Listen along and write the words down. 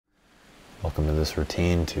Welcome to this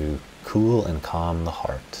routine to cool and calm the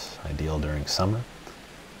heart, ideal during summer.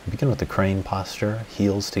 Begin with the crane posture,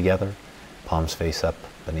 heels together, palms face up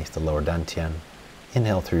beneath the lower dantian.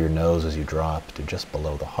 Inhale through your nose as you draw up to just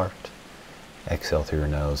below the heart. Exhale through your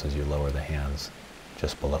nose as you lower the hands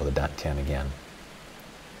just below the dantian again.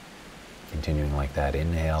 Continuing like that,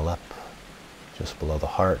 inhale up, just below the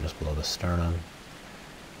heart, just below the sternum.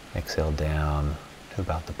 Exhale down to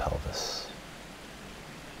about the pelvis.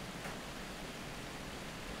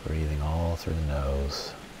 Breathing all through the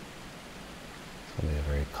nose. This will be a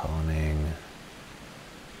very calming,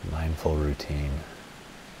 mindful routine.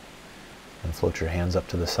 And float your hands up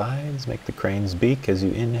to the sides. Make the crane's beak as you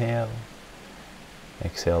inhale.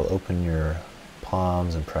 Exhale, open your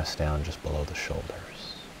palms and press down just below the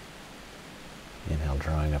shoulders. Inhale,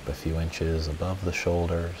 drawing up a few inches above the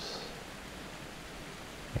shoulders.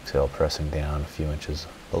 Exhale, pressing down a few inches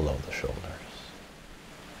below the shoulders.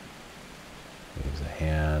 Use the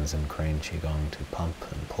hands in crane Qigong to pump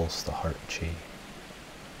and pulse the heart Qi.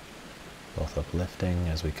 Both uplifting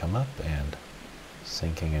as we come up and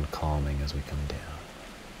sinking and calming as we come down.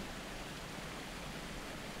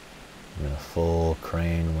 And in a full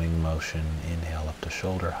crane wing motion, inhale up to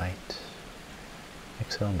shoulder height.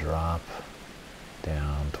 Exhale, drop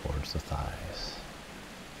down towards the thighs.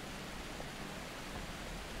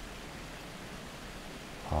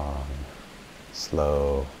 Long,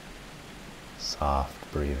 slow,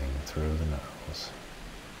 soft breathing through the nose.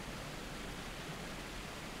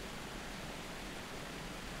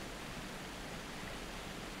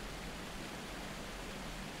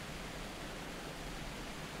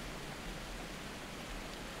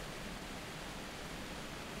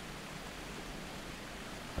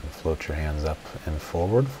 And float your hands up and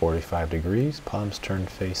forward, 45 degrees, palms turned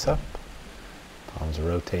face up. Palms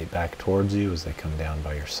rotate back towards you as they come down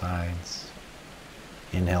by your sides.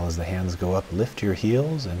 Inhale as the hands go up, lift your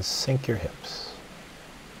heels and sink your hips.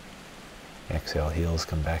 Exhale, heels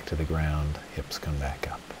come back to the ground, hips come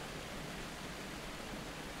back up.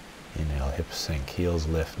 Inhale, hips sink, heels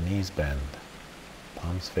lift, knees bend,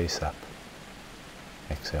 palms face up.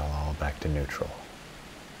 Exhale, all back to neutral.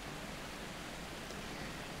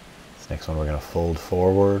 This next one we're going to fold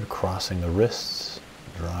forward, crossing the wrists,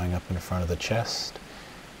 drawing up in front of the chest.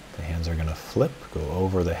 The hands are going to flip, go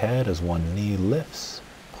over the head as one knee lifts,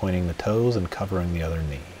 pointing the toes and covering the other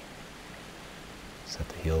knee. Set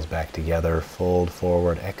the heels back together, fold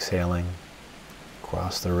forward, exhaling.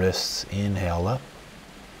 Cross the wrists, inhale up.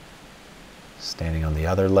 Standing on the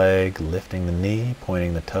other leg, lifting the knee,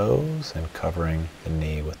 pointing the toes, and covering the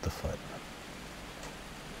knee with the foot.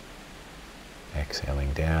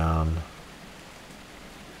 Exhaling down.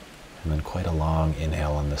 And then quite a long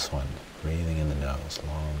inhale on this one. Breathing in the nose,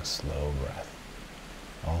 long, slow breath.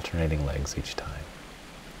 Alternating legs each time.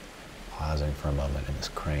 Pausing for a moment in this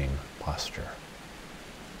crane posture.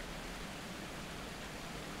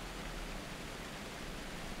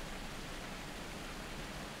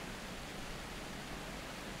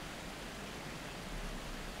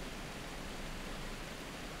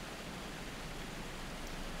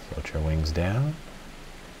 Float your wings down.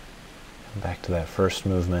 Come back to that first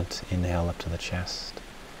movement. Inhale up to the chest.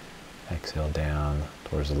 Exhale down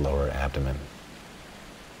towards the lower abdomen.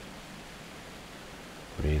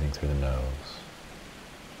 Breathing through the nose.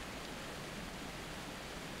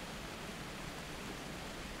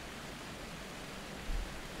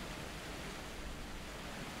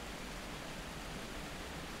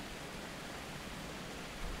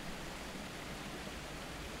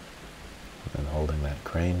 And holding that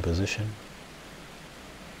crane position.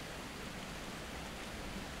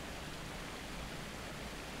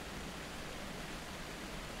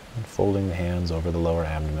 And folding the hands over the lower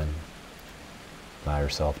abdomen. Allow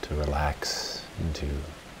yourself to relax into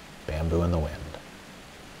bamboo in the wind.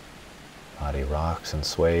 Body rocks and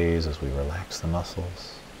sways as we relax the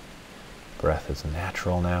muscles. Breath is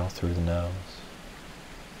natural now through the nose.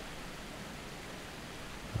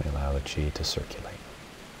 We allow the Qi to circulate.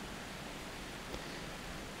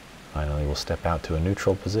 Finally, we'll step out to a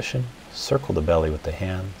neutral position. Circle the belly with the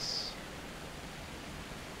hands.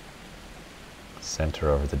 Center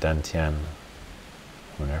over the dantian.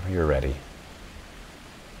 Whenever you're ready,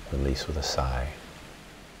 release with a sigh.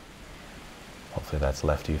 Hopefully that's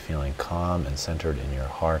left you feeling calm and centered in your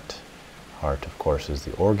heart. Heart, of course, is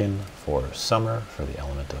the organ for summer, for the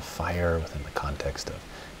element of fire within the context of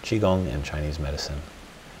Qigong and Chinese medicine.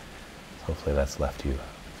 Hopefully that's left you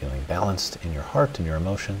feeling balanced in your heart and your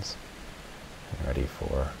emotions and ready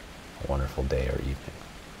for a wonderful day or evening.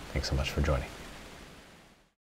 Thanks so much for joining.